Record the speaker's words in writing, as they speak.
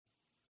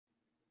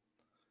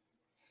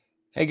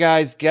Hey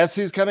guys, guess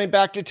who's coming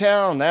back to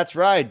town? That's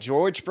right.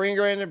 George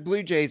Springer and the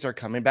Blue Jays are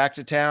coming back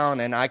to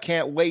town, and I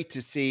can't wait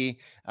to see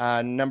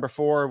number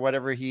 4,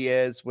 whatever he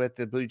is, with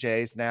the Blue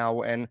Jays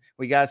now. And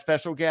we got a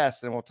special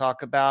guest, and we'll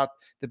talk about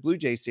the Blue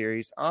Jay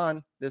series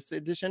on this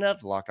edition of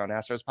the Locked On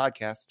Astros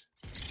podcast.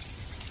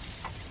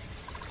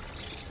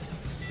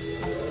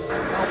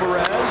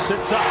 Alvarez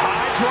hits a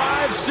high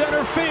drive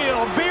center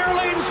field. Beer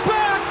leans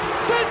back.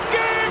 This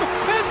game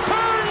is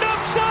turned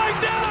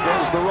upside down.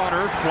 There's the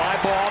runner. Fly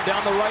ball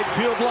down the right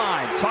field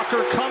line.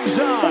 Tucker comes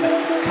on.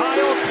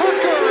 Kyle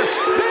Tucker.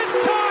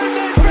 This time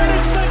they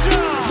finish the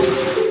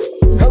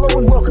job. Hello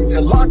and welcome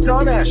to Locked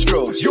On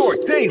Astros, your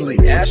daily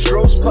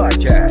Astros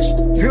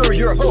podcast. Here are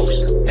your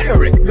hosts,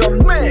 Eric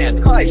the Man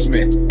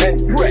Heisman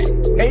and Brett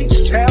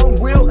H-Town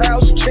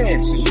Wheelhouse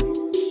Chansey.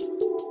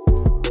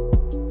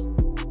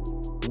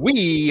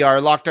 We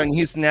are Locked On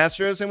Houston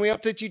Astros, and we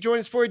hope that you join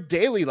us for a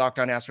daily Locked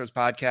On Astros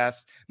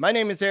podcast. My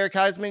name is Eric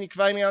Heisman. You can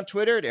find me on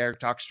Twitter at Eric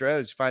Talk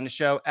Stros. Find the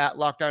show at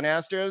Locked On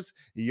Astros,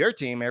 your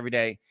team every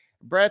day.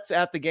 Brett's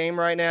at the game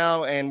right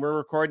now, and we're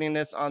recording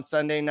this on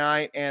Sunday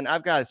night, and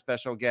I've got a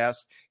special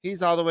guest.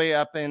 He's all the way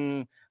up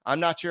in, I'm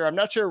not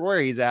sure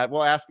where he's at.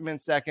 We'll ask him in a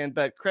second,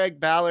 but Craig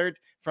Ballard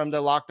from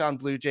the Locked On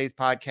Blue Jays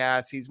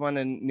podcast. He's one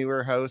of the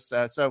newer hosts.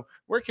 So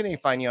where can he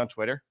find you on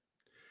Twitter?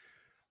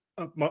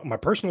 My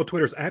personal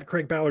Twitter is at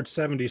Craig Ballard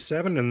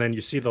 77, and then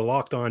you see the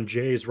Locked On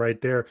Jays right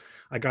there.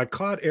 I got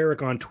caught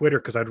Eric on Twitter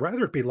because I'd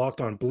rather it be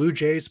Locked On Blue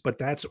Jays, but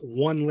that's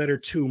one letter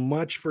too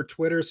much for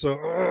Twitter. So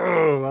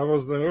that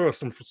was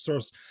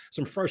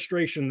some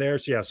frustration there.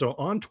 So yeah, so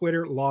on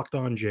Twitter, Locked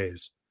On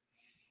Jays.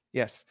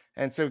 Yes.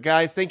 And so,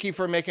 guys, thank you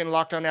for making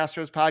Locked On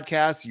Astros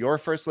podcast your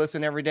first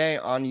listen every day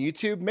on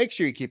YouTube. Make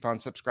sure you keep on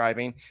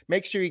subscribing.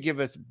 Make sure you give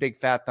us a big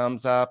fat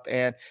thumbs up.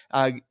 And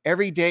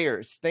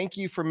everydayers, thank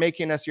you for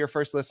making us your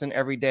first listen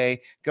every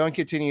day. Go and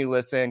continue to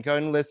listen. Go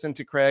and listen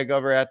to Craig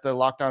over at the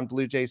Locked On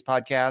Blue Jays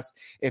podcast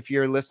if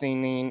you're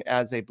listening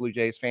as a Blue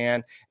Jays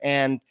fan.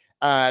 And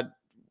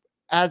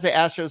as the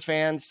Astros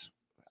fans,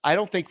 I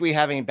don't think we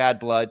have any bad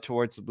blood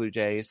towards the Blue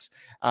Jays,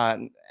 at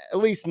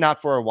least not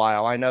for a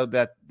while. I know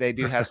that they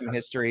do have some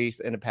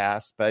histories in the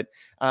past, but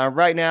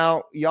right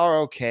now, y'all are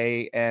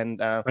okay. And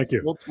thank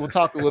you. We'll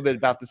talk a little bit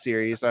about the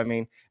series. I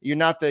mean, you're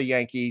not the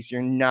Yankees.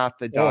 You're not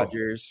the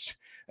Dodgers.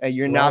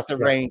 You're not the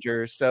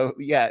Rangers. So,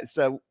 yeah.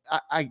 So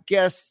I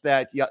guess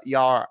that y'all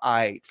are all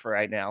right for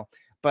right now.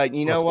 But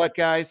you know what,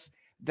 guys?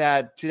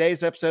 That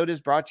today's episode is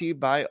brought to you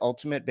by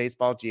Ultimate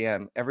Baseball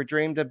GM. Ever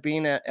dreamed of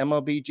being an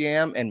MLB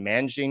GM and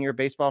managing your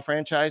baseball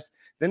franchise?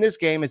 Then this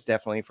game is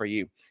definitely for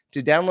you.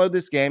 To download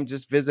this game,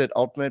 just visit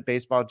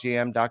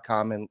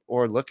ultimatebaseballgm.com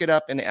or look it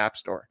up in the App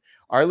Store.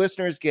 Our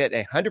listeners get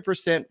a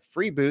 100%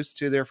 free boost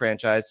to their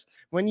franchise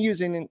when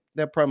using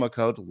the promo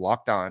code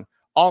Locked On,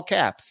 all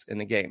caps, in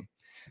the game.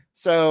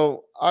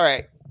 So, all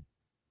right,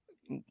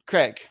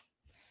 Craig,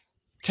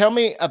 tell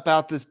me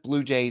about this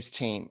Blue Jays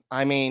team.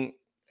 I mean,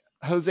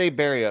 Jose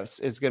Barrios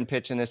is going to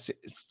pitch in this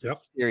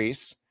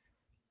series.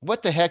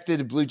 What the heck did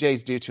the Blue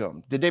Jays do to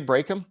him? Did they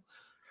break him?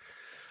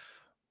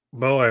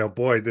 Boy, oh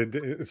boy.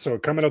 So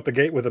coming out the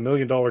gate with $1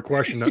 million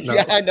question. No,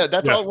 yeah, I know.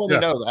 That's all I want to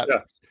know that.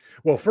 Yeah.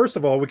 Well, first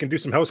of all, we can do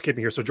some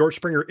housekeeping here. So George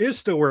Springer is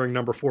still wearing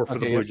number 4 for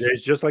the Blue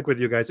Jays, just like with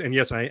you guys. And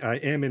yes, I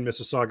am in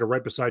Mississauga,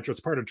 right beside you. It's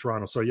part of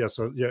Toronto. So yes,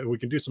 we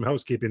can do some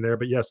housekeeping there.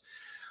 But yes,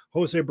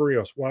 Jose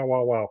Barrios.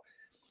 Wow.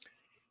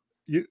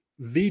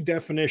 The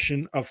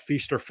definition of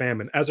feast or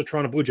famine as a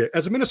Toronto Blue Jay.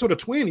 As a Minnesota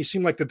Twin, he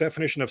seemed like the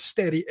definition of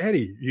steady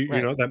Eddie. You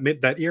know,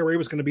 that ERA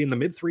was going to be in the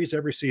mid-3s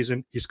every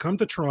season. He's come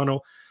to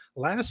Toronto.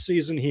 Last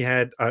season, he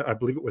had, I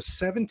believe it was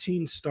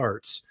 17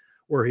 starts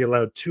where he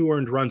allowed 2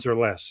 earned runs or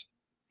less.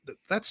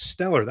 That's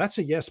stellar. That's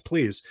a yes,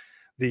 please.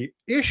 The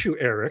issue,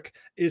 Eric,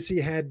 is he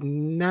had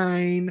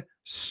 9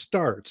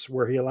 starts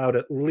where he allowed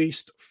at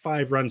least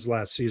 5 runs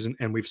last season,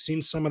 and we've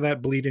seen some of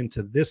that bleed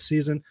into this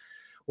season,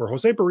 where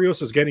Jose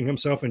Barrios is getting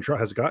himself in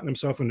has gotten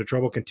himself into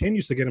trouble,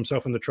 continues to get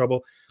himself into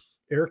trouble.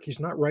 Eric, he's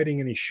not riding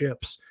any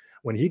ships.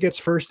 When he gets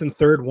first and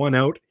third, 1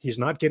 out, he's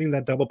not getting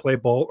that double play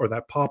ball or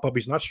that pop-up.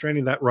 He's not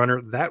stranding that runner.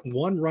 That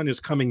 1 run is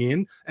coming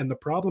in. And the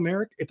problem,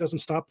 Eric, it doesn't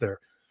stop there.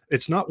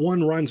 It's not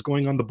 1 run's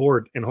going on the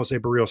board in Jose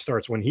Barrios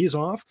starts. When he's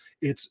off,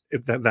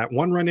 that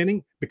 1 run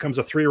inning becomes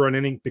a 3-run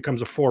inning,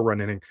 becomes a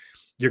 4-run inning.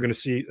 You're going to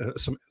see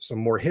some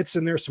more hits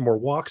in there, some more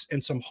walks,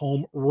 and some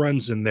home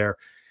runs in there.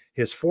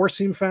 His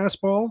 4-seam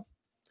fastball,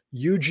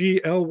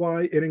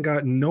 UGLY, it ain't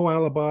got no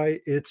alibi.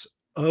 It's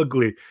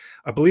ugly.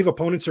 I believe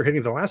opponents are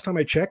hitting, the last time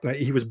I checked,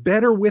 he was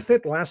better with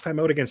it last time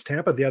out against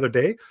Tampa the other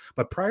day,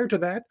 but prior to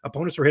that,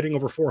 opponents were hitting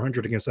over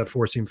 400 against that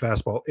 4-seam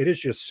fastball. It is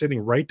just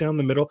sitting right down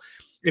the middle.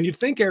 And you'd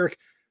think, Eric,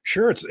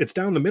 sure, it's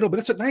down the middle, but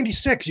it's at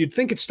 96. You'd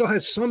think it still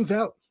has some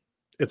value.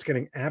 It's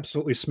getting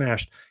absolutely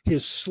smashed.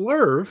 His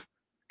slurve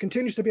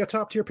continues to be a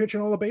top-tier pitcher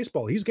in all of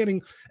baseball. He's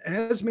getting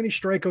as many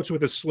strikeouts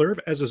with his slurve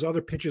as his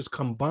other pitches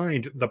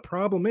combined. The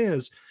problem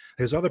is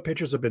his other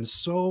pitchers have been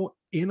so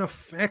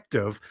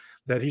ineffective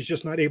that he's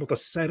just not able to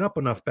set up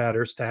enough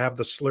batters to have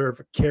the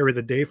slurve carry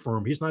the day for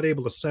him. He's not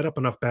able to set up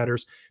enough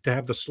batters to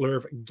have the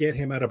slurve get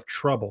him out of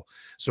trouble.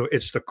 So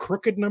it's the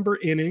crooked number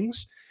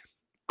innings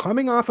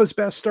coming off his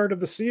best start of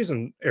the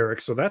season,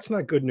 Eric. So that's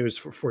not good news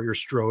for your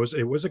Stros.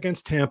 It was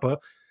against Tampa.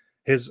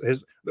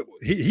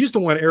 He's the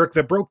one, Eric,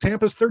 that broke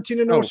Tampa's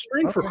 13-0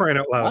 string, for crying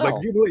out loud. Wow.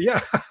 Like, do you believe?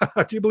 Yeah.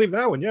 Do you believe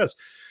that one? Yes.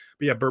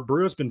 But yeah,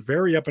 Barrios been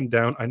very up and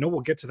down. I know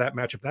we'll get to that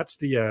matchup. That's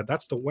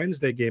the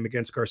Wednesday game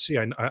against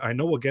Garcia. I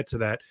know we'll get to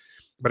that.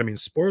 But I mean,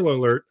 spoiler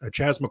alert,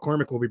 Chas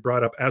McCormick will be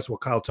brought up, as will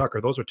Kyle Tucker.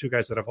 Those are two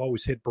guys that have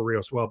always hit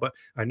Barrios well. But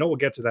I know we'll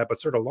get to that. But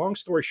sort of long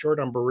story short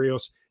on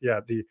Barrios,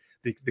 yeah,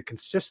 the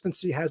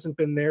consistency hasn't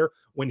been there.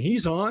 When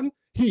he's on,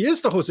 he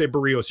is the Jose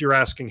Barrios. You're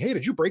asking, hey,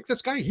 did you break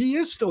this guy? He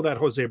is still that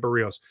Jose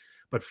Barrios,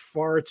 but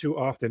far too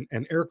often.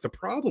 And Eric, the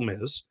problem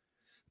is,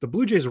 the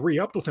Blue Jays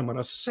re-upped with him on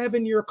a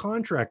 7-year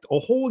contract, a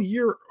whole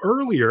year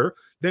earlier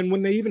than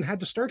when they even had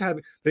to start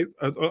having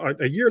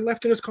a year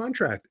left in his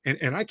contract.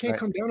 And I can't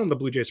come down on the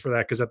Blue Jays for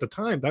that, because at the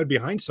time, that would be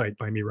hindsight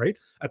by me, right?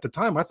 At the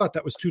time, I thought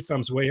that was two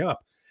thumbs way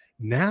up.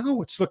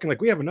 Now it's looking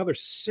like we have another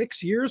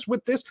 6 years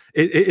with this.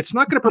 It's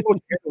not going to promote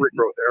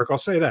growth, Eric. I'll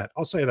say that.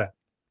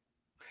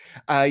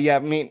 Yeah, I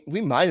mean,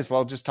 we might as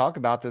well just talk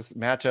about this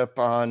matchup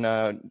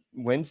on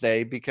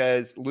Wednesday,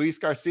 because Luis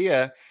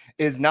Garcia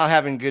is not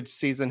having a good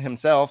season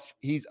himself.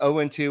 He's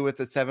 0-2 with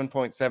a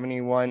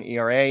 7.71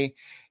 ERA.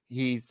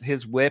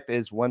 His whip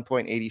is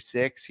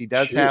 1.86. He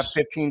does have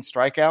 15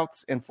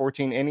 strikeouts in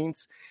 14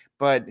 innings,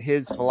 but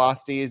his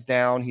velocity is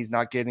down. He's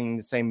not getting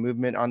the same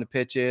movement on the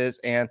pitches.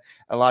 And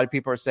a lot of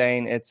people are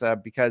saying it's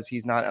because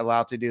he's not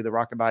allowed to do the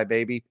rockabye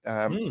baby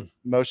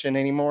motion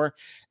anymore.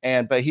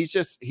 But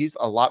he's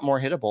a lot more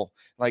hittable.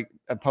 Like,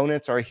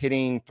 opponents are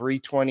hitting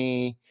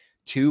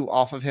 322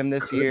 off of him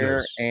this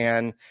year.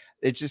 And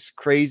it's just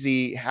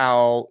crazy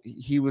how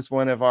he was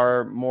one of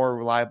our more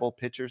reliable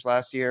pitchers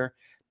last year.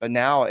 But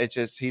now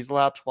he's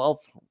allowed 12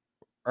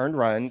 earned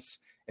runs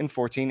in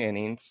 14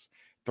 innings,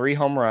 3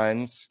 home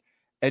runs.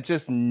 It's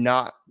just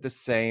not the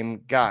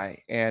same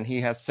guy. And he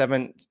has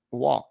 7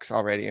 walks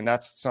already. And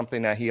that's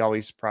something that he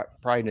always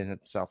prided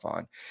himself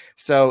on.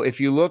 So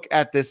if you look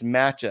at this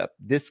matchup,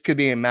 this could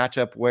be a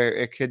matchup where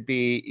it could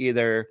be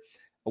either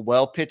a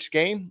well-pitched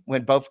game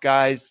when both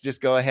guys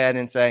just go ahead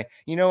and say,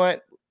 you know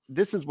what,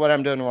 this is what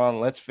I'm doing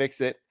wrong, let's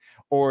fix it.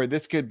 Or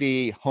this could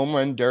be home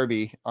run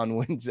derby on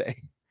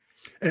Wednesday.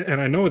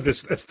 And I know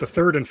that's the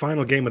third and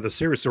final game of the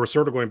series, so we're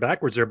sort of going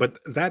backwards there, but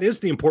that is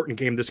the important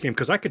game, this game,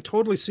 because I could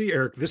totally see,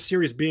 Eric, this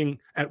series being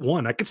at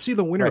 1. I could see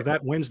the winner of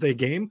that Wednesday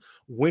game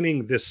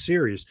winning this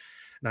series.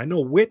 And I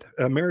know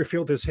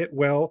Merrifield has hit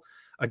well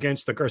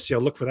against the Garcia.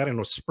 I'll look for that. I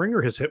know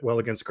Springer has hit well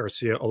against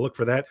Garcia. I'll look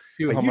for that.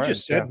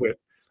 Just said Whit.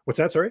 What's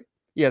that, sorry?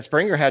 Yeah,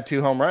 Springer had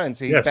 2 home runs.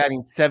 He's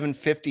batting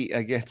 .750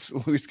 against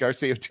Luis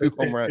Garcia, 2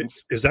 home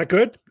runs. Is that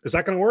good? Is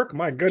that going to work?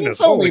 My goodness.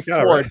 It's only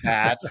 4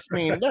 bats. I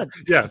mean,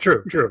 yeah,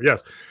 true.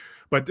 Yes.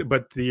 But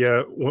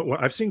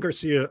I've seen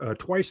Garcia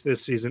twice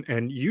this season,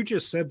 and you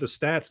just said the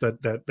stats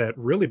that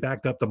really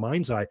backed up the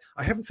mind's eye.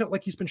 I haven't felt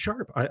like he's been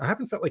sharp. I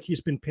haven't felt like he's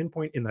been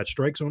pinpoint in that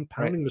strike zone,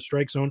 pounding the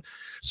strike zone.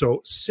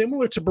 So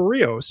similar to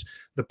Barrios,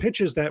 the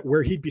pitches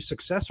where he'd be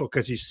successful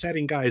because he's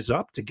setting guys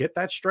up to get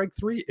that strike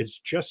 3, it's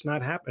just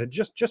not happened. It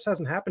just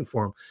hasn't happened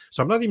for him.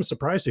 So I'm not even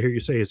surprised to hear you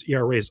say his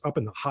ERA is up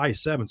in the high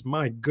 7s.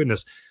 My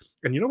goodness.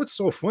 And you know what's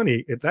so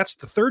funny? That's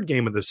the third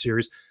game of the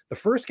series. The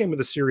first game of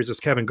the series is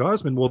Kevin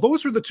Gausman. Well,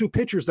 those are the 2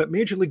 pitchers that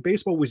Major League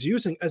Baseball was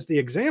using as the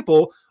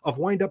example of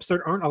windups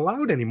that aren't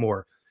allowed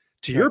anymore.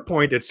 To your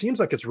point, it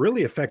seems like it's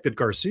really affected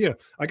Garcia.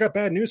 I got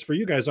bad news for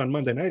you guys on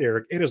Monday night,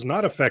 Eric. It has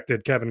not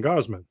affected Kevin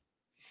Gausman.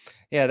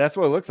 Yeah, that's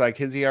what it looks like.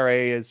 His ERA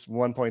is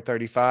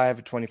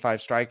 1.35, 25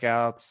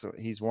 strikeouts. So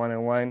he's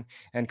 1-1.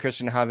 And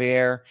Christian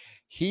Javier,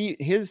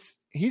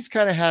 he's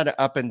kind of had an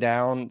up and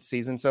down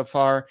season so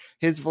far.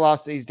 His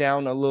velocity's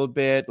down a little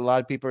bit. A lot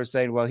of people are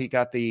saying, well, he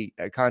got the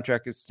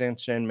contract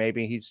extension.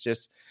 Maybe he's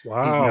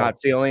not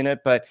feeling it.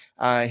 But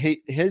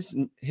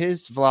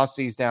his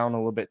velocity's down a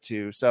little bit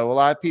too. So a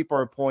lot of people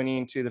are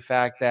pointing to the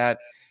fact that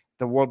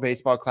the World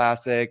Baseball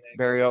Classic,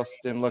 Barrios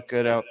didn't look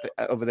good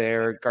over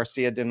there.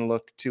 Garcia didn't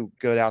look too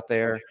good out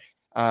there.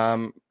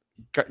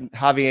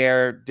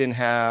 Javier didn't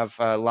have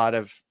a lot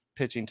of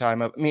pitching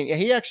time up. I mean,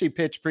 he actually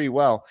pitched pretty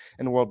well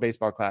in the World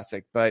Baseball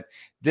Classic, but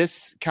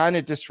this kind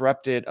of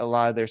disrupted a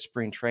lot of their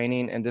spring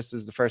training. And this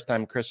is the first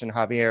time Christian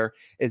Javier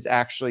is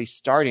actually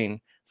starting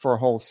for a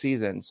whole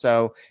season.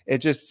 So it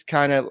just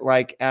kind of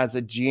like, as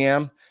a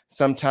GM,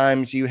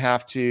 sometimes you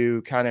have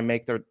to kind of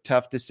make the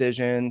tough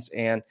decisions.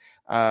 And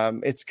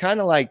it's kind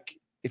of like,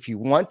 if you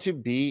want to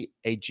be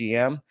a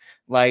GM,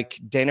 like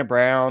Dana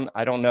Brown,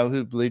 I don't know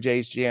who Blue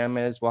Jays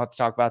GM is. We'll have to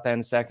talk about that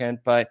in a second.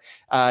 But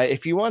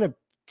if you want to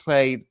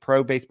play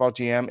Pro Baseball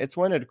GM. It's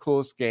one of the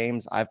coolest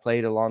games I've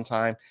played a long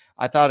time.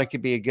 I thought it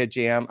could be a good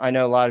GM. I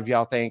know a lot of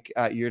y'all think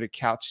you're the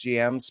couch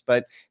GMs,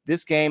 but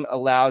this game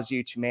allows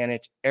you to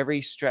manage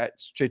every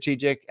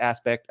strategic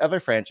aspect of a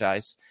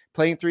franchise,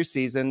 playing through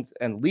seasons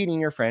and leading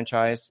your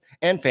franchise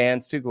and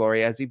fans to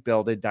glory as you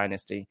build a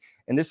dynasty.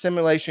 In this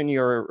simulation,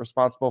 you're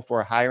responsible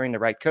for hiring the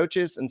right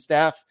coaches and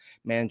staff,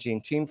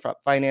 managing team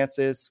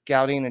finances,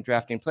 scouting and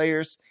drafting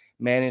players,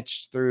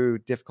 managed through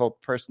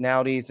difficult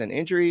personalities and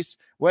injuries,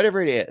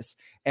 whatever it is.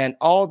 And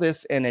all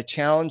this in a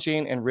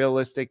challenging and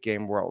realistic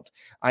game world.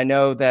 I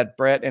know that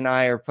Brett and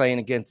I are playing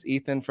against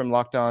Ethan from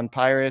Locked On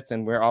Pirates,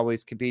 and we're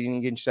always competing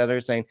against each other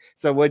saying,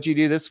 so what'd you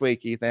do this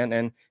week, Ethan?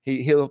 And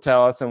he'll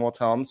tell us and we'll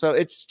tell him. So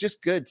it's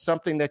just good,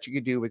 something that you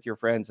could do with your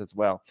friends as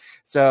well.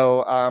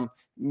 So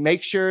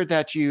make sure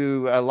that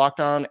you Locked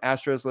On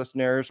Astros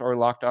listeners or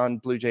Locked On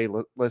Blue Jay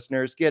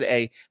listeners get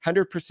a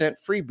 100%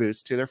 free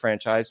boost to their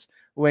franchise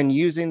when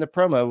using the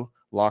promo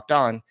Locked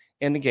On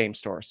in the game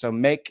store. So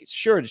make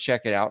sure to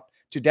check it out.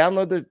 To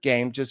download the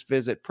game, just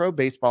visit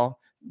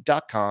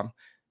probaseball.com,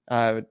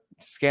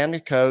 scan the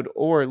code,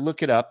 or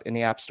look it up in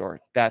the App Store.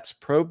 That's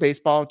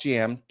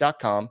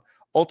probaseballgm.com,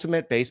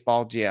 Ultimate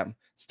Baseball GM.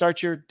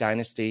 Start your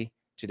dynasty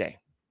today.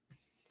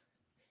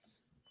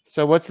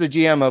 So what's the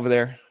GM over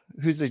there?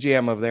 Who's the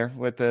GM over there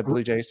with the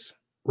Blue Jays?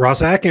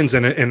 Ross Atkins,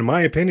 and in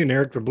my opinion,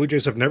 Eric, the Blue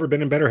Jays have never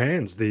been in better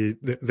hands. They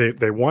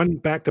won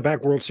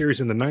back-to-back World Series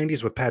in the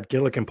 90s with Pat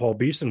Gillick and Paul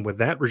Beeson with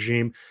that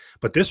regime.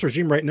 But this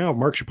regime right now,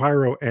 Mark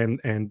Shapiro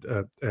and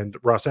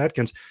Ross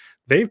Atkins,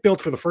 they've built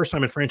for the first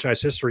time in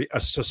franchise history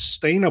a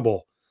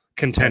sustainable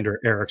contender,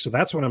 Eric. So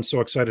that's what I'm so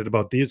excited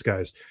about these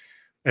guys.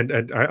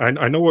 And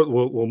I know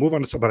we'll move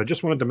on to something, but I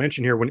just wanted to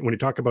mention here when you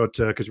talk about,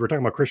 because we're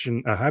talking about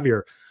Christian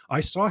Javier, I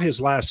saw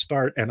his last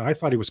start and I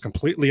thought he was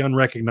completely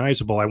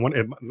unrecognizable. I'm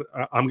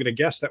going to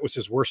guess that was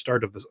his worst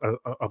start of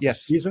the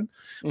season.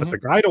 But the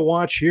guy to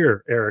watch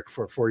here, Eric,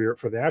 for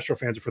the Astro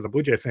fans and for the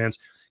Blue Jay fans,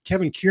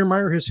 Kevin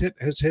Kiermaier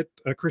has hit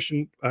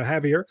Christian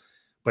Javier,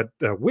 but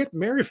Whit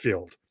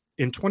Merrifield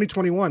in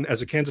 2021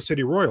 as a Kansas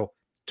City Royal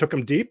took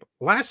him deep.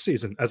 Last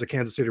season as a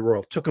Kansas City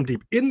Royal, took him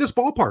deep in this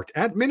ballpark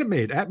at Minute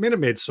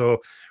Maid.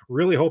 So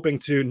really hoping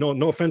to,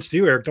 no offense to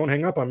you, Eric, don't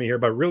hang up on me here,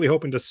 but really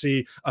hoping to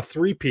see a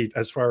three-peat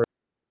as far as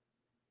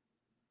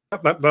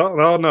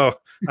no.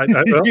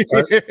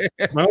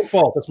 It's my own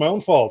fault. It's my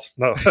own fault.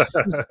 No.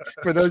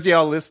 For those of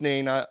y'all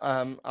listening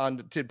on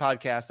to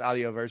podcast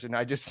audio version,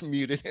 I just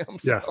muted him.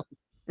 So. Yeah.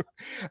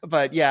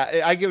 But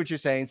yeah, I get what you're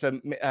saying. So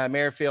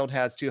Merrifield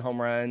has 2 home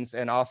runs,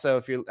 and also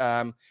if you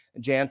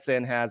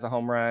Jansen has a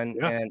home run,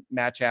 and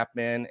Matt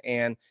Chapman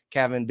and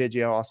Kevin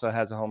Biggio also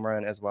has a home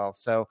run as well.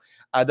 So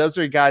those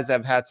are guys that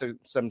have had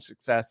some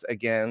success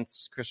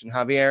against Christian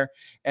Javier.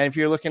 And if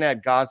you're looking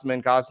at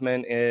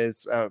Gausman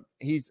is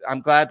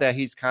I'm glad that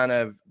he's kind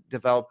of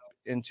developed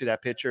into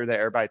that pitcher that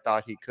everybody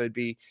thought he could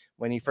be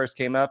when he first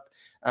came up.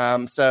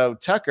 So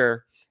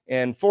Tucker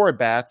in 4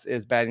 at-bats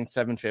is batting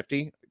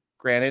 .750.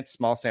 Granted,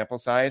 small sample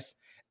size.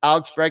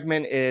 Alex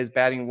Bregman is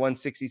batting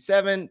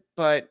 .167,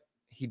 but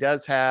he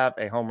does have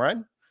a home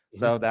run,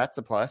 so that's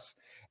a plus.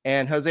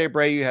 And Jose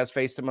Abreu has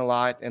faced him a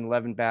lot in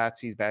 11 bats.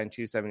 He's batting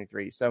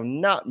 .273. So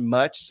not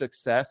much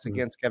success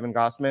against Kevin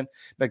Gausman,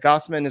 but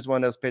Gausman is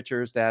one of those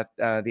pitchers that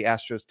the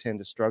Astros tend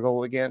to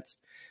struggle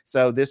against.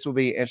 So this will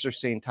be an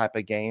interesting type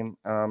of game.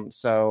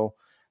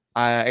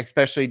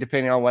 Especially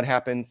depending on what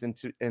happens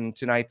in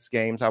tonight's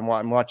games. I'm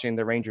watching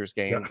the Rangers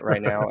game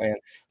right now. And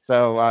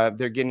so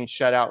they're getting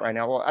shut out right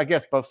now. Well, I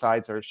guess both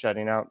sides are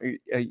shutting out.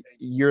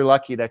 You're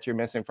lucky that you're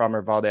missing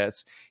Framber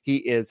Valdez. He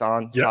is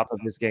on top of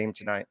his game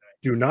tonight.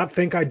 Do not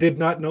think I did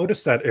not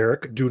notice that,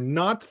 Eric. Do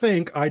not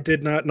think I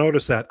did not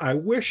notice that. I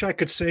wish I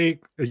could say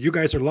you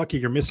guys are lucky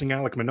you're missing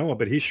Alek Manoah,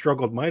 but he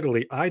struggled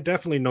mightily. I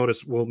definitely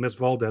noticed we'll miss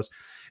Valdez.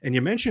 And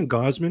you mentioned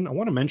Gausman. I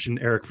want to mention,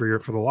 Eric, for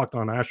the Locked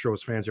On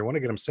Astros fans here, I want to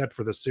get them set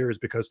for this series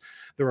because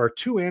there are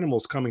 2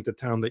 animals coming to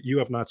town that you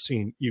have not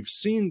seen. You've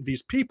seen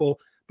these people,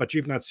 but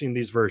you've not seen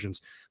these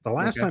versions. The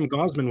last time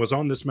Gausman was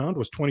on this mound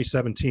was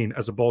 2017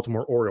 as a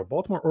Baltimore Oriole.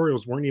 Baltimore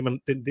Orioles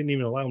didn't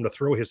even allow him to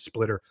throw his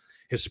splitter.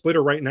 His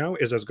splitter right now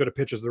is as good a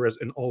pitch as there is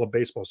in all of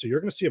baseball. So you're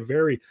going to see a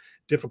very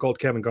difficult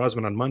Kevin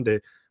Gausman on Monday.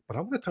 But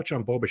I want to touch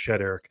on Bo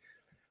Bichette, Eric.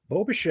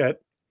 Bo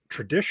Bichette,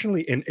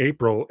 traditionally in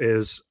April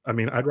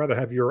I'd rather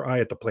have your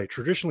eye at the plate.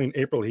 Traditionally in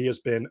April, he has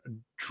been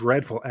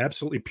dreadful,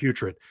 absolutely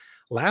putrid.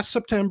 Last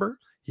September,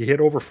 he hit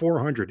over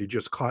 400. He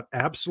just caught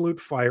absolute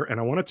fire. And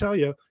I want to tell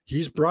you,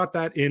 he's brought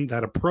that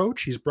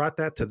approach. He's brought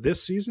that to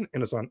this season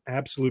and is on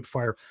absolute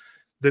fire.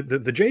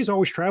 The Jays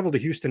always travel to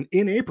Houston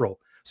in April.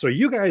 So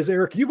you guys,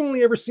 Eric, you've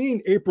only ever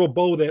seen April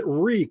Bo that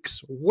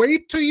reeks.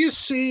 Wait till you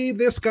see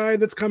this guy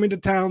that's coming to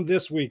town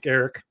this week,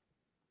 Eric.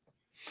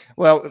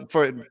 Well,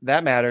 for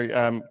that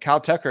matter,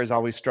 Kyle Tucker has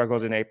always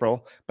struggled in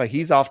April, but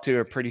he's off to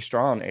a pretty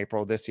strong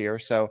April this year.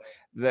 So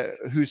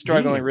who's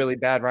struggling really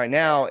bad right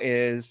now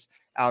is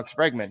Alex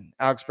Bregman.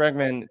 Alex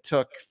Bregman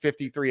took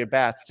 53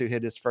 at-bats to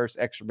hit his first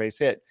extra base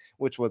hit,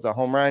 which was a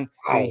home run.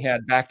 Wow. And he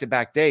had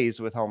back-to-back days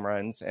with home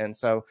runs. And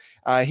so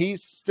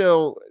he's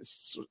still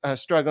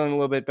struggling a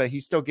little bit, but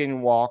he's still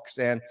getting walks.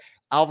 And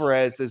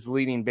Alvarez is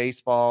leading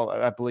baseball,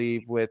 I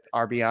believe, with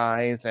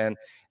RBIs. And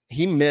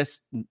he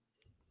missed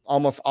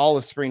almost all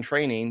of spring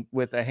training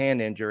with a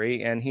hand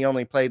injury. And he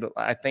only played,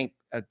 I think,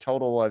 a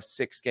total of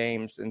 6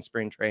 games in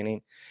spring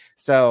training.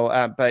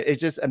 So, but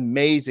it's just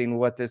amazing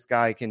what this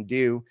guy can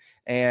do.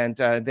 And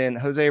then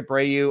Jose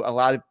Abreu, a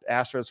lot of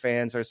Astros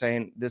fans are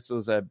saying this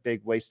was a big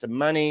waste of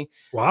money.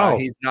 Wow.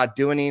 He's not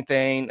doing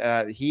anything.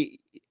 He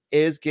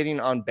is getting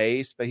on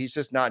base, but he's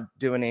just not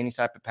doing any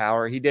type of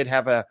power. He did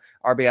have a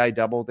RBI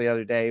double the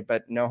other day,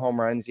 but no home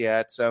runs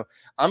yet. So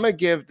I'm going to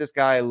give this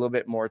guy a little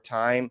bit more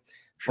time.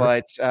 Sure.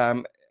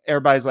 But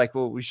everybody's like,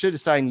 well, we should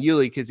have signed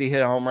Yuli because he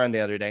hit a home run the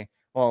other day.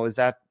 Well, is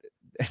that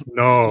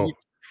no?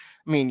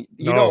 I mean,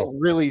 you don't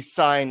really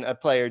sign a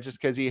player just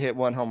because he hit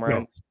one home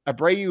run. No.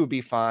 Abreu would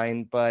be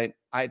fine, but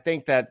I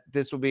think that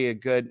this will be a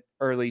good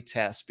early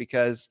test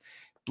because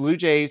Blue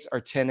Jays are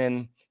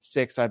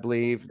 10-6, I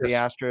believe.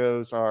 Yes. The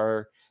Astros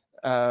are,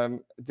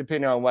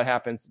 depending on what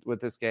happens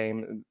with this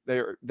game,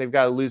 they've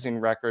got a losing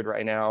record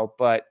right now,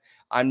 but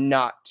I'm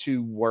not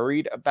too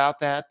worried about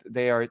that.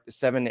 They are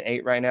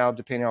 7-8 right now,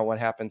 depending on what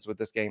happens with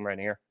this game right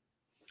here.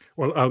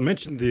 Well, I'll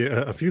mention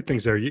a few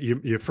things there.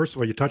 You first of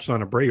all, you touched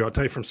on Abreu. I'll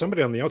tell you, from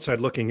somebody on the outside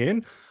looking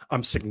in,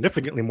 I'm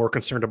significantly more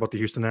concerned about the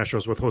Houston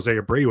Astros with Jose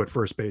Abreu at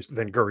first base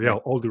than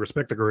Gurriel. All due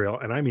respect to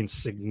Gurriel, and I mean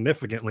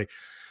significantly.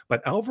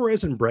 But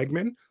Alvarez and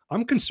Bregman,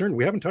 I'm concerned.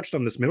 We haven't touched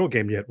on this middle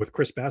game yet with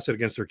Chris Bassett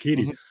against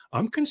Urquidy. Mm-hmm.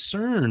 I'm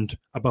concerned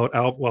about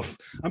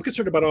I'm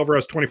concerned about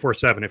Alvarez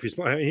 24/7. If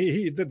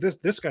he's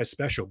this guy's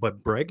special,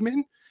 but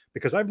Bregman,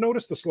 because I've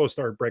noticed the slow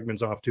start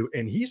Bregman's off to,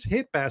 and he's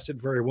hit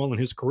Bassett very well in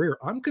his career.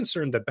 I'm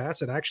concerned that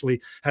Bassett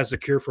actually has the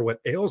cure for what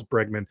ails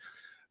Bregman.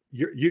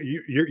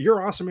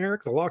 You're awesome,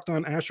 Eric. The Locked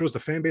On Astros, the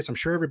fan base. I'm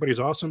sure everybody's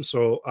awesome.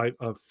 So I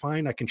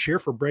can cheer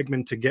for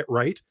Bregman to get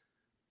right.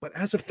 But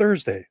as of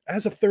Thursday,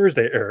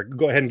 Eric,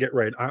 go ahead and get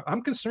right.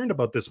 I'm concerned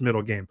about this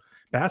middle game.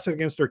 Bassett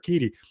against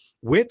Urquidy.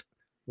 Whit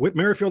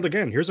Merrifield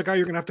again. Here's a guy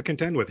you're going to have to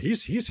contend with.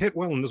 He's hit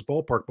well in this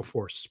ballpark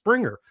before.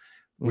 Springer.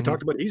 We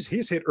talked about he's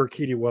hit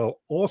Urquidy well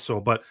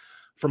also. But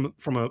from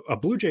a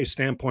Blue Jay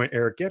standpoint,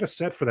 Eric, get us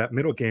set for that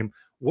middle game.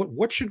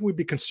 What should we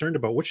be concerned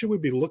about? What should we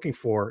be looking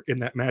for in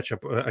that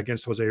matchup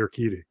against Jose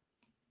Urquidy?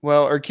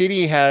 Well,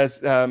 Urquidy has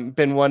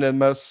been one of the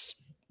most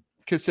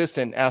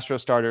consistent Astro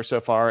starter so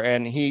far,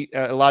 and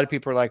a lot of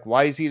people are like,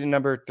 why is he the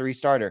number 3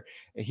 starter?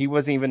 He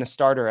wasn't even a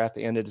starter at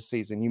the end of the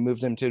season. You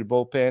moved him to the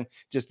bullpen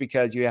just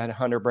because you had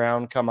Hunter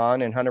Brown come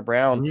on, and Hunter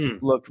Brown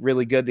looked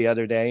really good the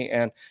other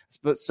day.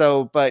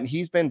 But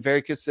he's been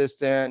very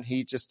consistent.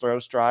 He just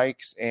throws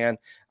strikes, and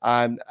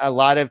a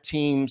lot of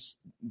teams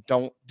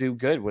don't do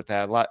good with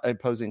that, a lot of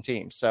opposing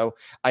teams. So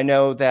I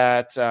know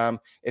that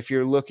if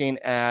you're looking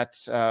at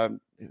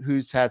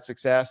who's had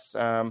success,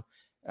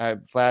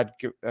 Vlad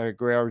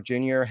Guerrero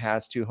Jr.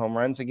 has 2 home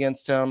runs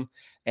against him.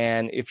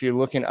 And if you're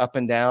looking up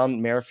and down,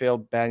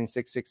 Merrifield batting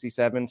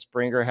 .667,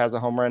 Springer has a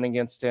home run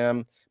against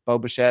him. Bo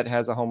Bichette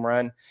has a home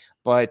run.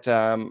 But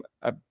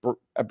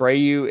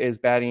Abreu is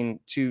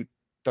batting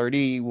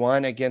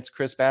 .231 against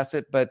Chris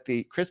Bassett. But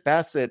the Chris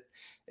Bassett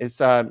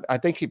is, I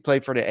think he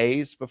played for the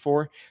A's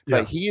before,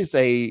 but he is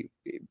a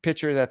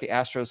pitcher that the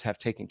Astros have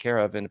taken care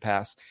of in the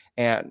past.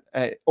 And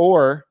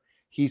or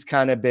he's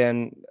kind of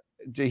been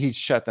 – he's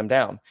shut them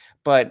down.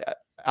 But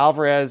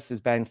Alvarez is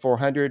batting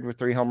 .400 with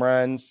 3 home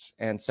runs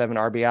and 7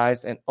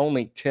 RBIs and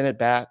only 10 at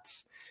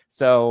bats.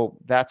 So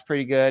that's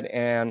pretty good.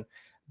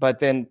 But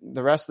then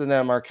the rest of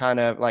them are kind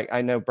of like,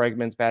 I know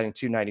Bregman's batting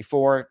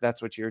 .294.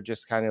 That's what you're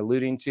just kind of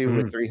alluding to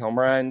with 3 home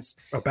runs.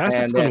 Oh,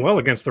 Bassett's done well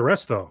against the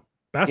rest, though.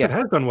 Bassett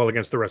has done well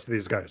against the rest of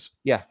these guys.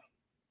 Yeah,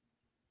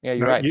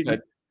 you're right.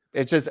 But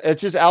it's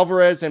just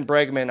Alvarez and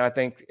Bregman, I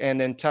think,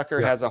 and then Tucker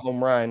has a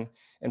home run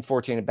and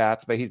 14 at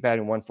bats, but he's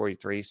batting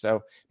 .143.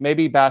 So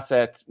maybe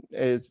Bassett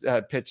is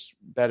pitched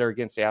better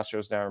against the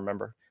Astros now,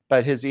 remember.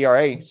 But his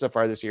ERA so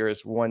far this year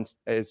is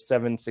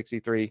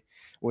 7.63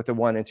 with a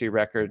 1-2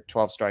 record,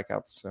 12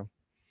 strikeouts. So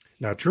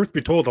now, truth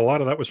be told, a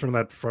lot of that was from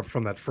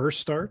that first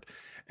start.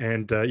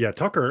 And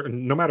Tucker,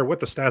 no matter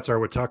what the stats are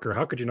with Tucker,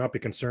 how could you not be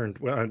concerned?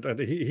 Well,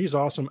 he's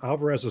awesome.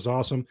 Alvarez is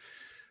awesome.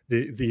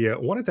 The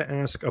wanted to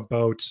ask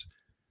about.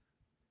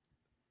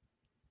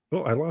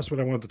 Oh, I lost what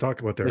I wanted to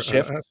talk about there. The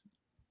shift.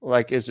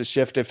 Like, is the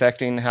shift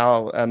affecting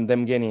how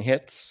them getting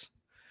hits?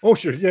 Oh,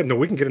 sure. Yeah, no,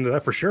 we can get into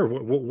that for sure.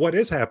 What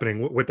is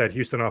happening with that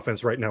Houston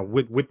offense right now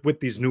with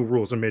these new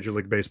rules in Major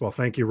League Baseball?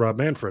 Thank you, Rob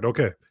Manfred.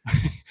 Okay.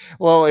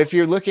 Well, if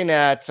you're looking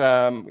at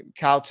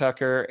Kyle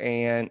Tucker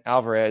and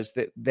Alvarez,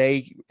 that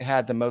they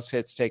had the most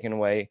hits taken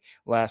away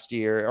last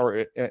year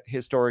or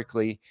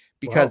historically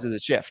because of the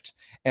shift.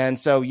 And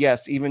so,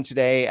 yes, even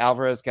today,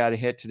 Alvarez got a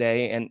hit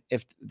today. And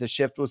if the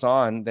shift was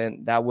on,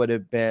 then that would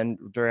have been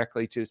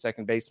directly to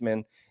second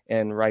baseman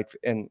and right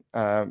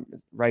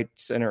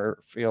center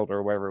field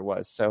or wherever it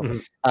was. So,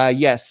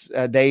 yes,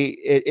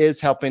 it is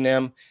helping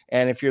them.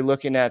 And if you're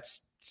looking at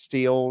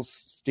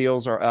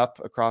steals are up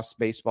across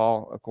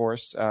baseball, of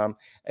course.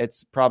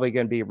 It's probably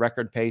going to be a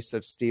record pace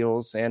of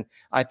steals. And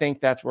I think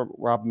that's what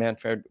Rob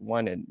Manfred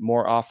wanted: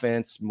 more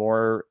offense,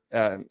 more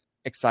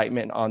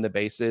excitement on the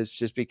bases,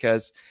 just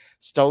because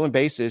stolen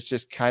bases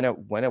just kind of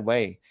went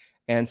away.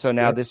 And so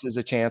now this is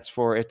a chance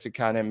for it to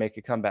kind of make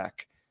a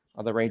comeback.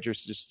 The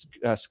Rangers just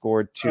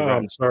scored 2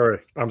 runs.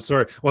 I'm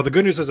sorry. Well, the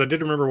good news is I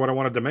did remember what I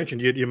wanted to mention.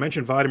 You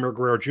mentioned Vladimir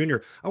Guerrero Jr.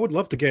 I would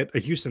love to get a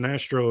Houston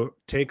Astro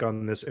take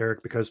on this,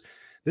 Eric, because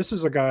this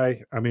is a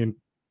guy, I mean,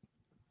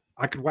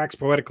 I could wax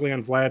poetically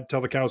on Vlad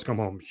till the cows come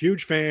home.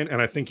 Huge fan,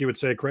 and I think he would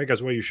say, Craig,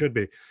 as well you should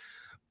be.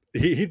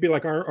 He'd be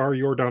like our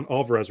Yordan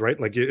Alvarez, right?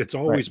 Like it's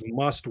always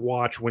must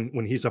watch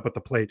when he's up at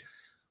the plate.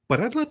 But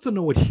I'd love to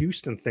know what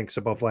Houston thinks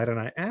about Vlad, and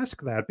I ask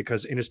that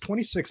because in his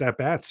 26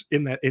 at-bats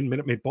in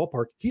Minute Maid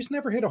ballpark, he's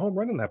never hit a home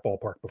run in that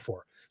ballpark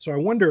before. So I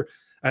wonder,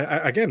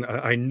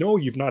 I know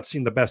you've not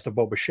seen the best of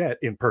Bo Bichette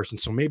in person,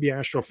 so maybe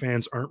Astro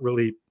fans aren't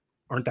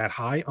that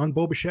high on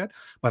Bo Bichette,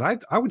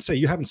 but I would say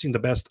you haven't seen the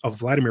best of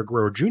Vladimir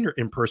Guerrero Jr.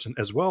 in person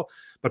as well.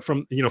 But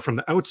from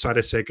the outside,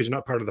 I say, because you're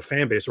not part of the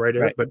fan base, right,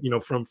 Eric? But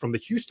from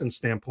the Houston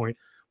standpoint,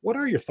 what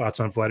are your thoughts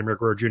on Vladimir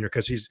Guerrero Jr.?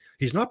 Because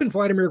he's not been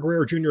Vladimir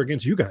Guerrero Jr.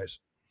 against you guys.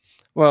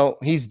 Well,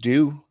 he's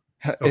due.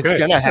 It's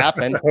going to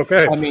happen.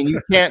 I mean, you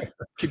can't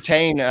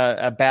contain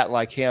a bat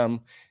like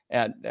him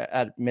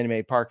at Minute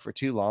Maid Park for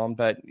too long,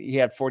 but he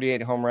had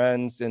 48 home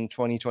runs in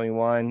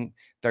 2021,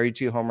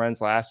 32 home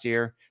runs last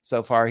year.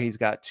 So far, he's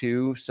got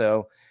 2.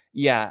 So,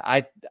 yeah,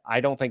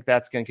 I don't think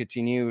that's going to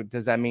continue.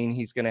 Does that mean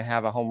he's going to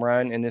have a home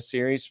run in this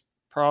series?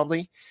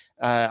 Probably.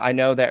 I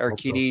know that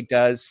Urquidy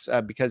does,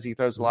 because he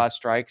throws a lot of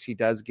strikes, he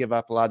does give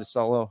up a lot of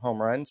solo home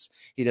runs.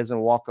 He doesn't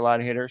walk a lot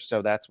of hitters,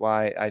 so that's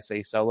why I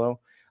say solo.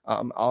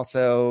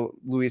 Also,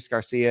 Luis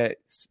Garcia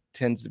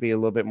tends to be a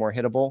little bit more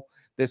hittable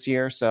this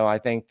year, so I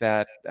think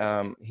that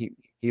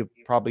he'll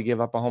probably give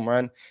up a home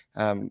run.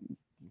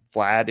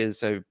 Vlad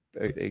is a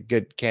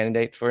good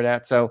candidate for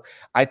that. So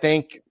I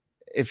think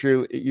if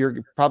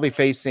you're probably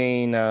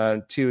facing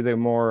 2 of the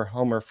more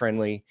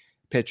homer-friendly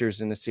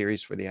pitchers in the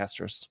series for the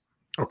Astros.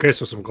 Okay,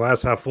 so some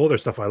glass half full there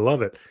stuff. I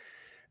love it.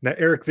 Now,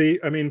 Eric,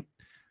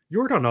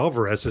 Yordan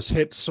Alvarez has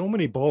hit so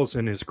many balls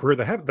in his career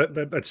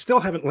that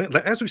still haven't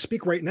landed. As we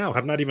speak right now,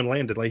 have not even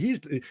landed. Like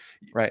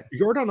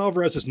Yordan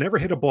Alvarez has never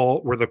hit a ball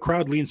where the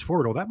crowd leans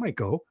forward. Oh, that might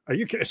go.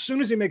 As soon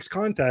as he makes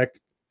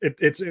contact,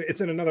 it's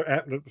in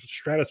another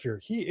stratosphere.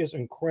 He is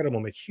incredible.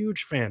 I'm a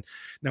huge fan.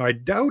 Now, I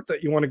doubt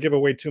that you want to give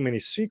away too many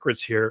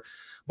secrets here,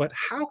 but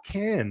how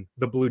can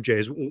the Blue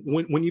Jays,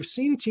 when you've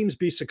seen teams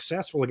be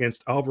successful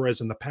against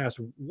Alvarez in the past,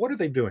 what are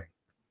they doing?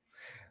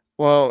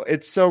 Well,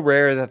 it's so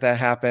rare that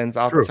happens.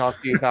 I'll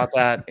talk to you about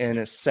that in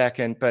a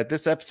second, but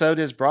this episode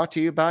is brought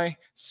to you by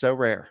So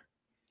Rare.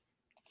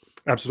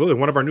 Absolutely.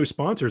 One of our new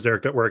sponsors,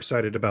 Eric, that we're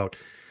excited about.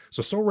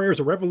 So Rare is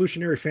a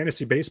revolutionary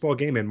fantasy baseball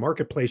game and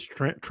marketplace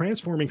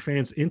transforming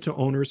fans into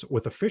owners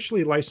with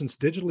officially licensed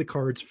digitally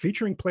cards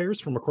featuring players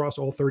from across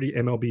all 30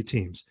 MLB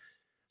teams.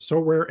 So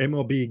Rare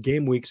MLB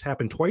game weeks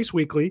happen twice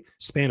weekly,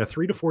 span a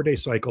 3 to 4 day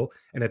cycle,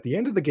 and at the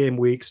end of the game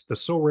weeks, the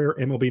So Rare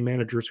MLB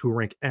managers who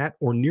rank at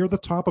or near the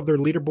top of their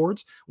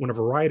leaderboards win a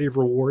variety of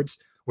rewards,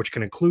 which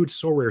can include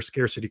So Rare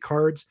scarcity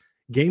cards,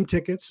 game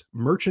tickets,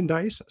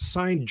 merchandise,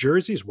 signed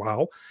jerseys,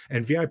 wow,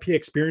 and VIP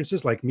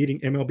experiences like meeting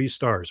MLB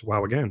stars,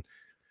 wow again.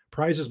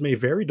 Prizes may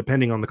vary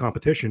depending on the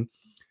competition.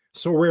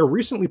 So Rare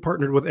recently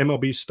partnered with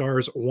MLB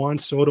stars Juan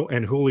Soto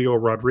and Julio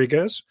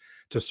Rodriguez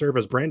to serve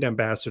as brand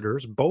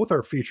ambassadors. Both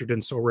are featured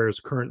in So Rare's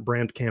current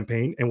brand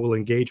campaign and will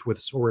engage with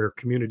So Rare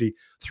community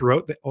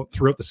throughout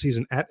the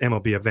season at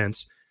MLB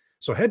events.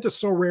 So head to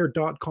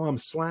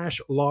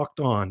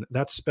sorare.com/lockedon.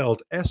 That's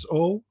spelled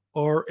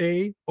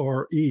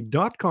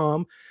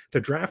SORARE.com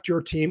to draft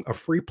your team of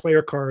free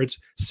player cards,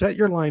 set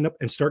your lineup,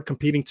 and start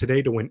competing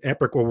today to win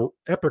epic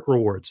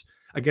rewards.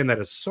 Again, that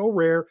is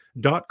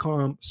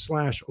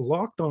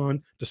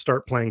sorare.com/lockedon to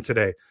start playing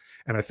today.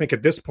 And I think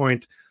at this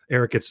point,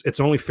 Eric, it's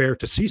only fair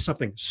to see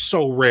something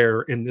so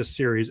rare in this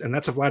series, and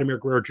that's a Vladimir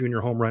Guerrero Jr.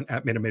 home run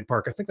at Minute Maid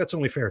Park. I think that's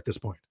only fair at this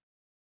point.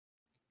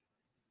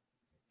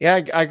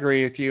 Yeah, I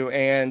agree with you.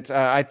 And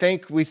I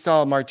think we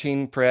saw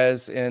Martin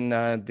Perez in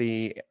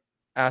the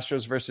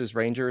Astros versus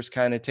Rangers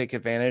kind of take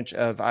advantage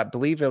of, I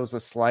believe it was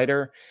a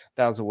slider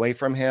that was away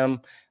from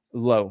him,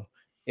 low.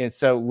 And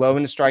so low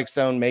in the strike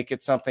zone, make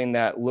it something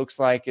that looks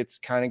like it's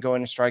kind of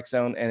going to strike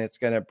zone and it's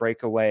going to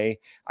break away.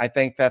 I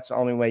think that's the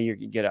only way you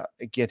can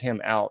get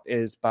him out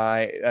is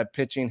by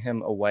pitching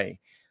him away.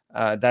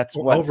 That's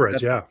what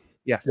Alvarez,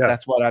 Yes,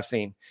 that's what I've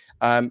seen.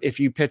 If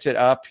you pitch it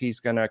up, he's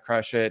going to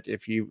crush it.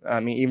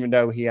 Even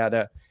though he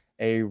had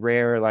a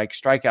rare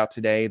strikeout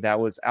today that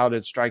was out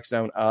of strike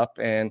zone up,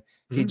 and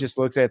he just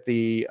looked at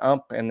the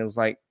ump and it was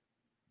like,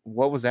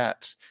 what was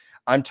that?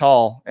 I'm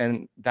tall,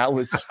 and that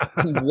was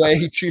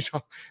way too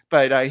tall.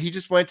 But he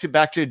just went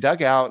back to the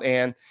dugout,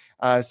 and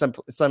some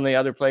of the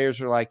other players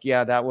were like,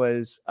 "Yeah, that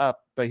was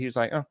up," but he was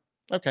like, "Oh,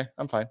 okay,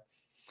 I'm fine."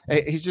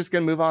 He's just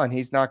going to move on.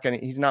 He's not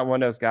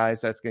one of those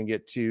guys that's going to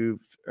get too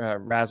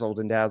razzled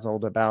and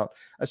dazzled about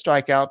a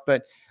strikeout.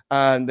 But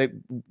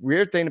the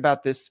weird thing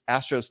about this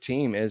Astros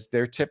team is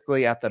they're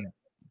typically at the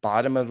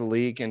bottom of the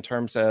league in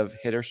terms of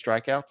hitter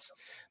strikeouts.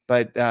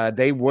 But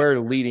they were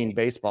leading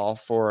baseball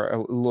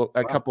for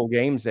a couple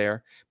games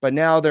there. But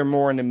now they're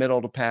more in the middle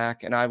of the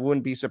pack. And I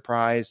wouldn't be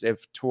surprised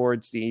if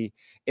towards the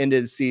end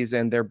of the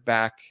season, they're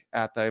back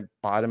at the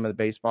bottom of the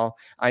baseball.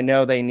 I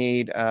know they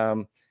need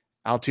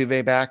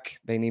Altuve back.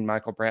 They need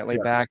Michael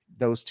Brantley back.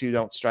 Those two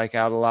don't strike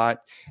out a lot.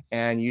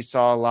 And you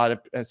saw a lot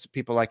of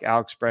people like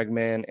Alex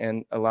Bregman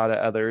and a lot of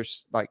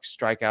others like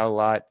strike out a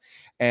lot.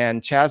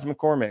 And Chas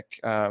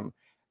McCormick,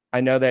 I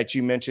know that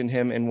you mentioned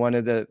him in one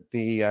of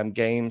the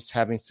games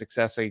having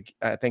success.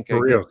 I think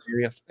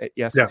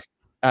yes.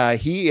 Yeah.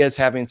 He is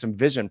having some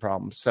vision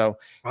problems. So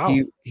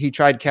he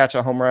tried to catch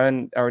a home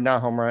run, or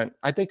not home run.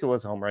 I think it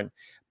was a home run,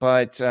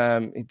 but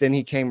then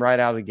he came right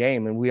out of the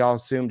game, and we all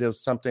assumed it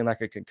was something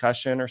like a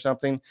concussion or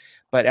something.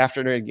 But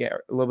after a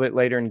little bit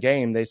later in the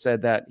game, they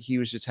said that he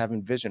was just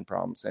having vision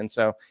problems. And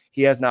so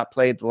he has not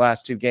played the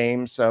last two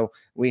games. So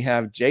we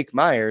have Jake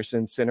Myers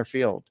in center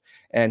field,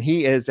 and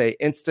he is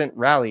a instant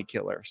rally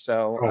killer.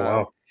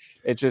 So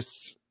it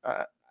just,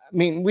 I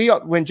mean,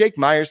 when Jake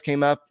Myers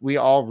came up, we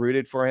all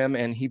rooted for him,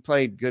 and he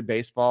played good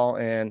baseball.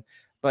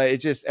 But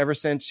it just, ever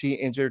since he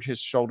injured his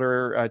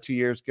shoulder 2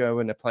 years ago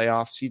in the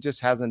playoffs, he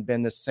just hasn't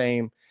been the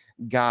same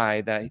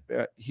guy that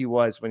he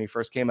was when he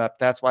first came up.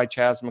 That's why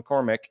Chas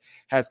McCormick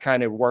has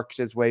kind of worked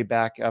his way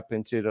back up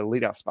into the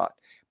leadoff spot.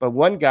 But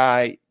one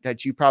guy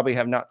that you probably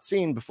have not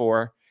seen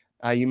before,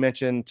 you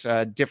mentioned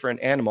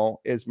different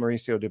animal, is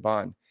Mauricio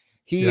Dubon.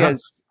 He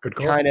has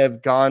kind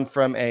of gone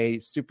from a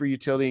super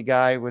utility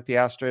guy with the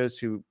Astros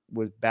who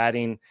was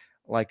batting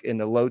like in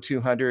the low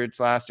 200s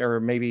last year,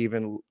 or maybe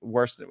even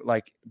worse,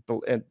 like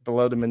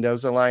below the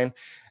Mendoza line.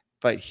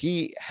 But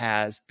he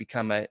has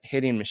become a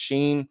hitting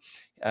machine.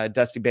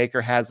 Dusty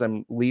Baker has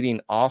him leading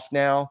off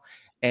now.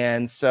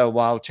 And so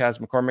while Chas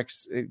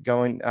McCormick's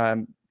going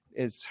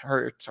is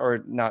hurt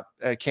or not,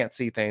 can't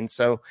see things.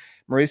 So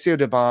Mauricio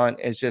Dubon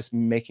is just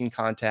making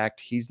contact.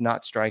 He's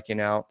not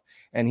striking out.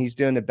 And he's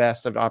doing the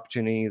best of the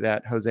opportunity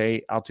that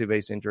Jose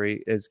Altuve's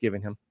injury is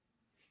giving him.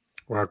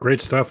 Wow,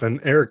 great stuff.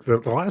 And Eric, the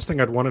last thing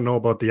I'd want to know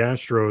about the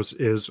Astros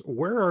is,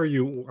 where are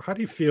you? How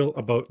do you feel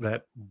about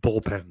that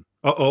bullpen?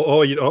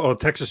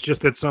 Texas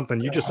just did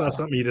something. You just saw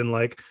something you didn't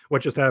like.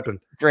 What just happened?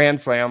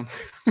 Grand slam.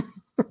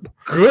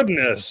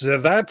 Goodness,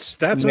 that's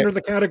under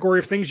the category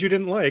of things you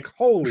didn't like.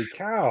 Holy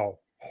cow.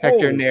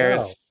 Hector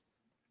Neris.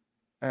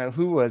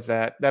 Who was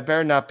that? That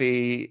better not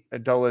be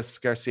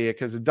Adolis Garcia,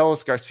 because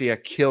Adolis Garcia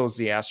kills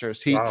the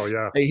Astros.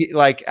 He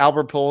like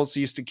Albert Pujols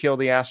used to kill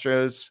the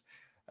Astros.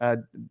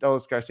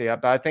 Adolis Garcia,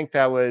 but I think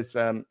that was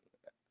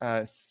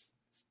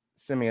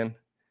Simeon.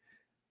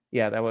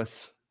 Yeah, that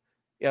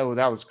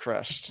was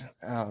crushed.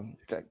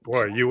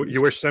 Boy,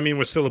 you wish Simeon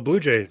was still a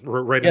Blue Jay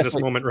right in this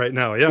moment right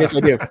now. Yeah. Yes,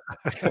 I do.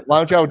 Why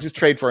don't y'all just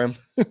trade for him?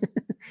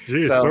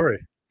 Geez, sorry.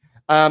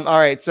 All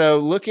right. So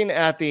looking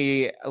at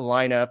the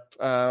lineup,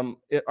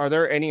 are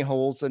there any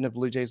holes in the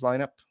Blue Jays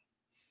lineup?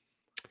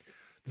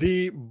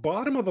 The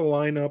bottom of the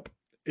lineup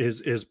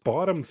is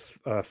bottom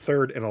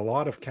third in a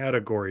lot of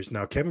categories.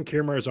 Now, Kevin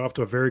Kiermaier is off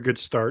to a very good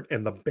start,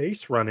 and the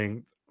base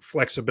running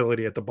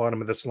flexibility at the bottom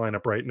of this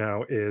lineup right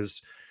now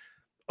is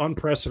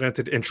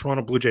unprecedented in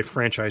Toronto Blue Jay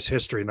franchise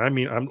history. And I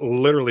mean, I'm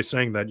literally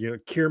saying that,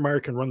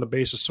 Kiermaier can run the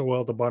bases so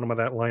well at the bottom of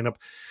that lineup.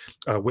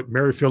 Whit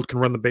Merrifield can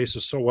run the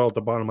bases so well at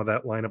the bottom of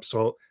that lineup.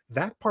 So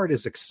that part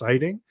is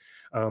exciting.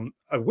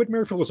 Whit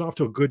Merrifield is off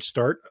to a good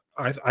start.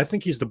 I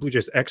think he's the Blue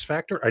Jays X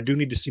factor. I do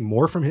need to see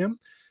more from him.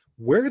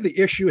 Where the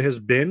issue has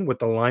been with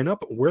the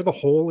lineup, where the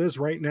hole is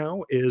right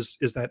now is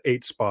that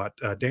 8 spot.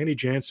 Danny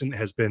Jansen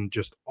has been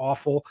just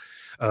awful.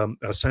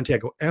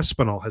 Santiago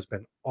Espinal has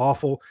been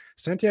awful.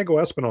 Santiago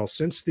Espinal,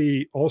 since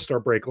the All-Star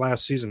break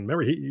last season,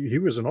 remember he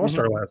was an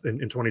All-Star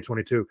in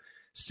 2022.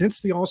 Since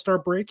the All-Star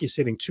break, he's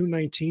hitting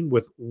 .219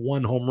 with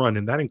 1 home run,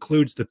 and that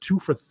includes the 2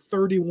 for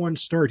 31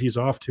 start he's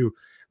off to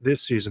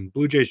this season.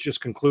 Blue Jays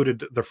just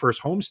concluded the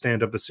first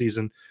homestand of the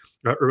season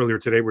earlier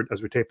today,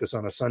 as we tape this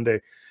on a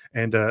Sunday,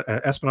 and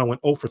Espinal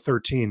went 0 for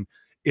 13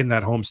 in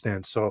that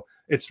homestand. So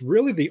it's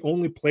really the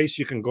only place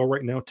you can go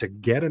right now to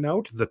get an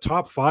out. The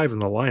top 5 in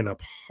the lineup,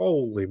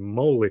 holy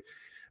moly.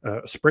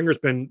 Springer's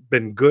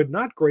been good,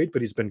 not great,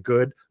 but he's been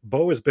good.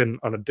 Bo has been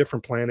on a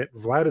different planet.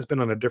 Vlad has been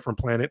on a different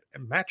planet.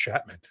 And Matt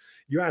Chapman,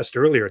 you asked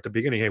earlier at the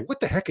beginning, hey,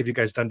 what the heck have you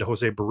guys done to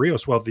Jose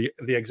Barrios? Well, the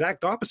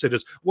exact opposite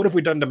is, what have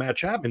we done to Matt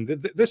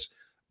Chapman? This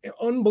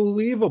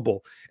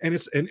unbelievable. And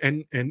it's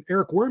and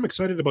Eric, where I'm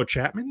excited about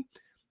Chapman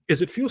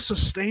is it feels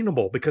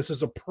sustainable because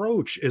his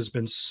approach has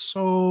been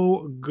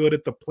so good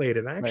at the plate.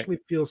 It actually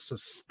feels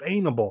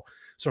sustainable.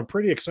 So I'm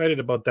pretty excited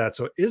about that.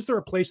 So is there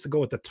a place to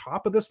go at the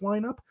top of this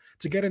lineup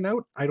to get an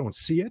out? I don't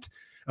see it.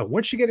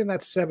 Once you get in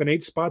that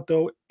 7-8 spot,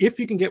 though, if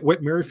you can get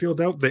Whit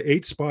Merrifield out, the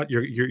 8 spot,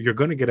 you're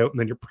going to get out, and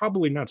then you're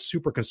probably not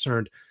super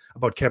concerned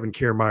about Kevin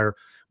Kiermaier.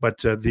 But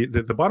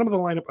the bottom of the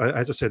lineup,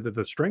 as I said,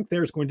 the strength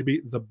there is going to be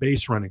the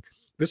base running.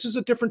 This is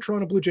a different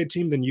Toronto Blue Jay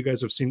team than you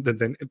guys have seen,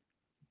 than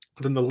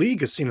the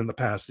league has seen in the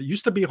past. It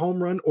used to be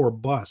home run or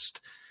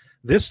bust.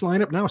 This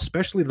lineup now,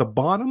 especially the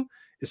bottom,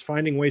 is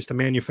finding ways to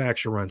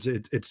manufacture runs.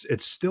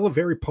 It's still a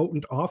very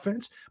potent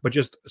offense, but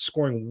just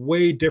scoring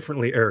way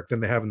differently, Eric, than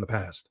they have in the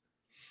past.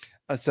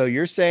 So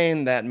you're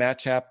saying that Matt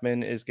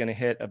Chapman is going to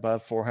hit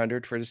above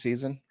 400 for the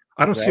season?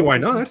 I don't see why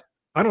not.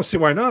 I don't see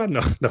why not.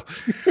 No.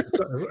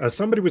 So,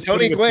 somebody was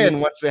Tony Gwynn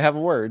wants to have a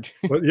word.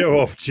 Well, yeah.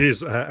 Well, geez,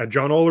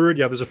 John Olerud.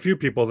 Yeah, there's a few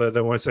people that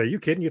want to say, "You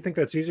kidding? You think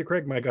that's easy,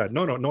 Craig?" My God,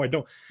 no, I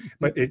don't.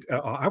 But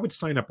I would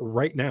sign up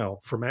right now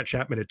for Matt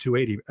Chapman at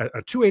 280.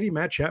 At 280,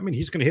 Matt Chapman,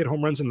 he's going to hit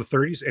home runs in the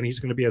 30s, and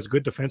he's going to be as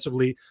good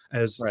defensively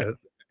as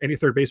any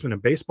third baseman in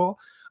baseball.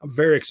 I'm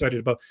very excited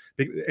about.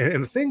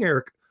 And the thing,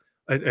 Eric.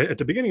 At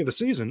the beginning of the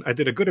season, I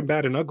did a good and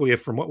bad and ugly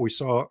from what we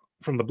saw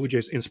from the Blue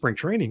Jays in spring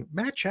training.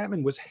 Matt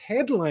Chapman was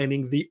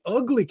headlining the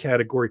ugly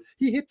category.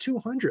 He hit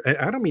 200.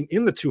 I don't mean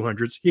in the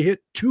 200s. He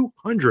hit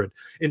 200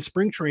 in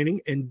spring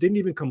training and didn't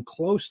even come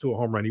close to a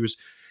home run. He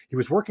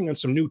was working on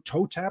some new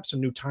toe taps, a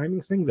new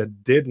timing thing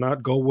that did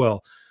not go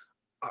well.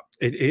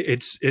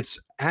 It's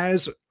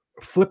as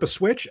flip a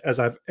switch as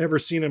I've ever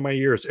seen in my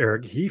years,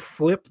 Eric. He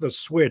flipped the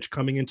switch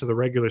coming into the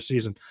regular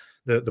season.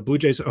 The Blue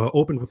Jays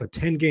opened with a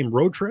 10-game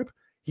road trip.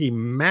 He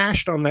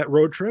mashed on that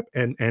road trip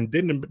and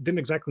didn't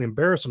exactly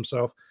embarrass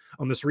himself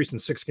on this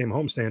recent 6-game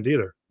homestand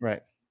either.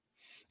 Right.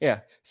 Yeah.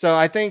 So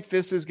I think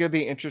this is going to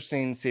be an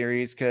interesting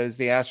series because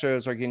the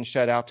Astros are getting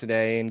shut out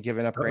today and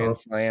giving up grand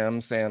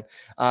slams, and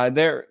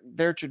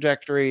their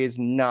trajectory is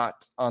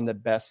not on the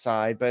best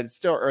side, but it's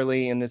still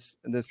early in this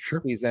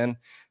season.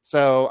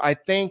 So I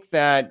think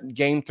that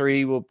Game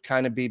 3 will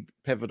kind of be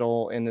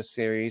pivotal in this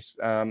series.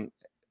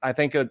 I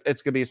think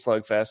it's going to be a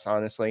slugfest,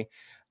 honestly.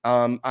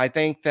 I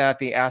think that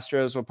the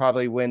Astros will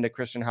probably win the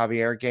Christian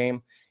Javier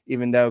game,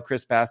 even though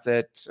Chris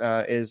Bassett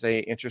is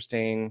a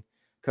interesting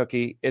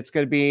cookie. It's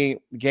going to be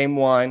Game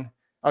 1.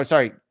 Oh,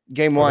 sorry.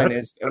 Game 1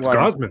 is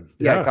Gausman.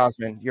 Yeah,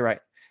 Gausman. You're right.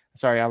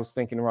 Sorry, I was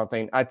thinking the wrong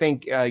thing. I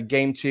think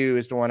Game 2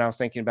 is the one I was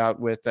thinking about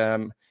with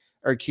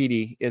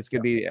Urquidy is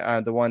going to be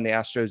the one the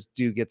Astros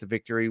do get the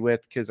victory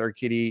with, because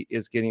Urquidy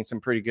is getting some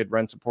pretty good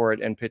run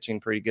support and pitching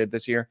pretty good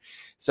this year.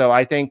 So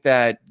I think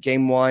that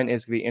Game 1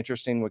 is going to be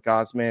interesting with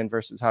Gausman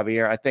versus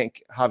Javier. I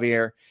think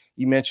Javier,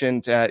 you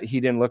mentioned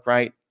he didn't look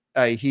right.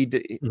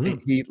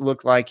 He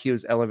looked like he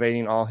was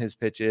elevating all his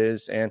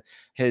pitches, and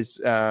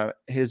his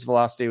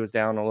velocity was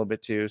down a little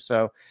bit too.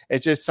 So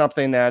it's just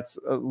something that's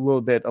a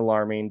little bit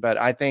alarming, but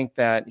I think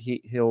that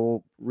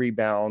he'll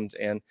rebound.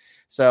 And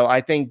so I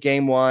think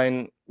Game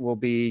 1 will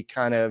be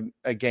kind of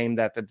a game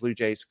that the Blue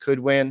Jays could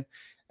win.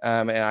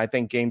 And I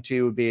think Game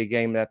 2 would be a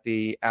game that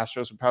the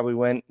Astros would probably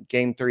win.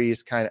 Game 3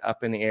 is kind of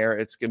up in the air.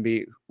 It's going to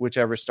be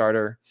whichever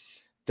starter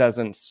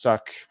doesn't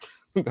suck.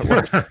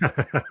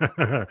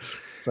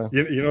 So.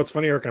 You know, it's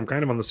funny, Eric, I'm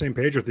kind of on the same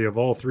page with you of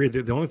all three.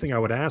 The only thing I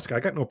would ask,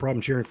 I got no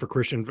problem cheering for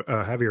Christian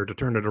Javier to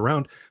turn it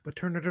around, but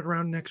turn it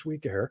around next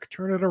week, Eric.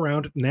 Turn it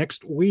around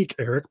next week,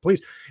 Eric,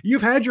 please.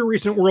 You've had your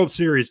recent World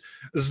Series,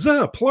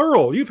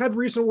 plural. You've had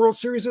recent World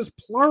Series as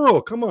plural.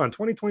 Come on,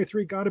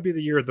 2023 got to be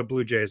the year of the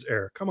Blue Jays,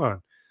 Eric. Come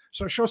on.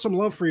 So show some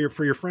love for your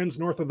friends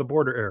north of the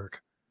border, Eric.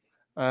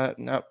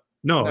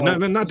 No,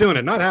 not doing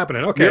it. Not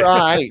happening. Okay. You're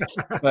right,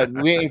 but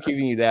we ain't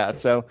giving you that.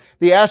 So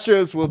the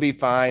Astros will be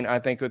fine. I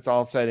think it's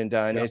all said and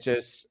done. Yep. It's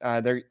just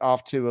they're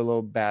off to a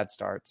little bad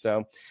start.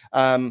 So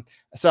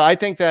I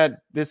think that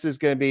this is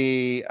going to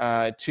be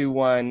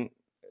 2-1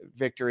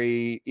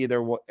 victory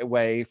either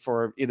way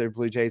for either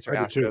Blue Jays or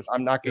Astros.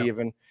 I'm not going to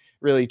even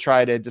really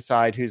try to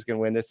decide who's going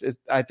to win this.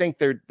 I think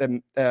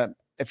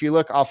if you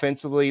look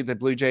offensively, the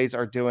Blue Jays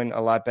are doing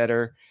a lot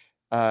better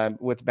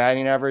with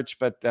batting average,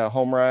 but the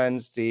home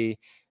runs, the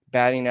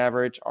batting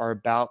average are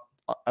about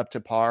up to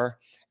par.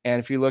 And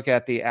if you look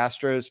at the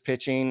Astros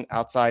pitching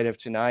outside of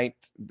tonight,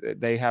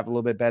 they have a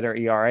little bit better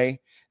ERA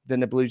than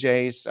the Blue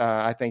Jays.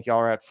 I think y'all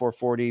are at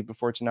 4.40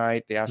 before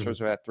tonight. The Astros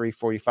are at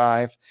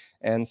 3.45.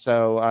 And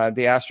so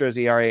the Astros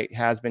ERA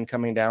has been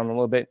coming down a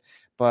little bit,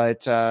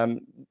 but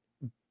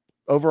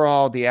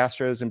overall the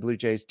Astros and Blue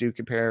Jays do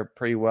compare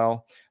pretty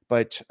well.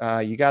 But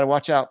you got to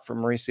watch out for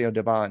Mauricio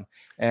Dubon.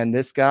 And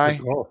this guy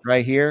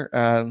right here,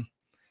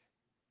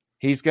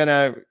 he's going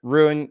to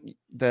ruin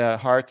the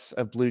hearts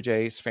of Blue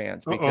Jays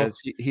fans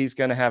because he's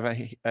going to have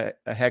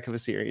a heck of a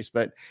series.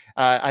 But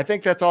I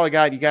think that's all I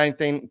got. You got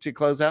anything to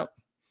close out?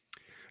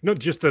 No,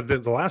 just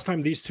the last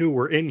time these two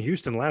were in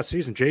Houston last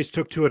season, Jays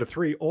took 2 out of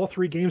 3. All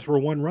 3 games were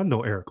 1 run,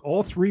 though, Eric.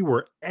 All 3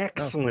 were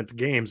excellent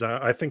games.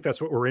 I think that's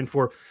what we're in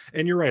for.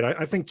 And you're right.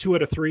 I think 2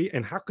 out of 3.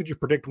 And how could you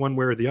predict one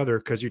way or the other?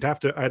 Because you'd have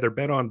to either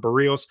bet on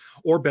Barrios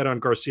or bet on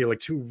Garcia, like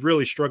 2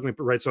 really struggling.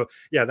 Right. So,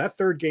 yeah, that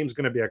third game is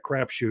going to be a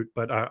crapshoot.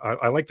 But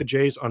I like the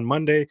Jays on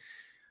Monday.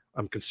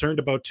 I'm concerned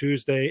about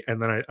Tuesday,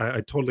 and then I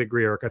totally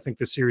agree, Eric. I think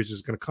the series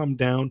is going to come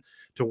down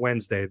to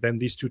Wednesday. Then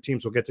these two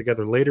teams will get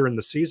together later in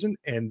the season,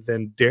 and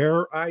then,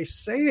 dare I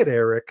say it,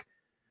 Eric,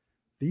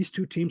 these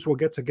two teams will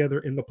get together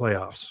in the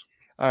playoffs.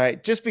 All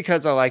right, just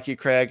because I like you,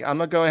 Craig, I'm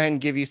going to go ahead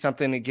and give you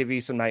something to give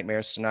you some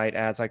nightmares tonight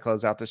as I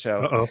close out the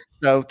show. Uh-oh.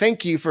 So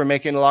thank you for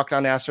making the Locked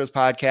On Astros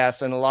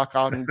podcast and the Locked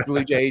On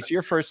Blue Jays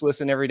your first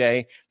listen every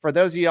day. For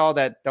those of y'all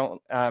that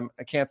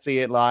can't see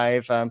it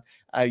live,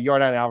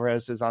 Yordan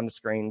Alvarez is on the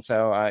screen.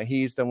 So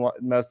he's the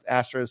most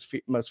Astros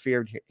most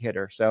feared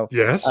hitter. So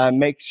yes,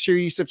 make sure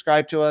you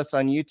subscribe to us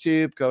on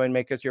YouTube. Go and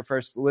make us your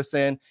first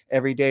listen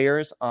every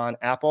dayers on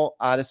Apple,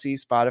 Odyssey,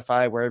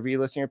 Spotify, wherever you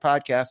listen to your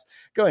podcast.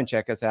 Go and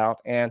check us out.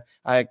 And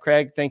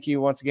Craig, thank you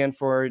once again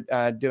for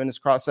doing this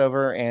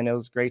crossover. And it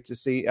was great to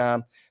see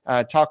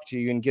talk to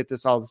you and get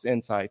all this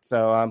insight.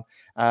 So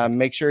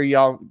make sure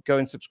y'all go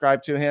and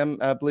subscribe to him,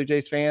 Blue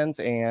Jays fans.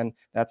 And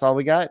that's all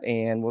we got.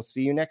 And we'll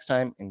see you next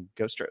time. And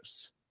go Stros.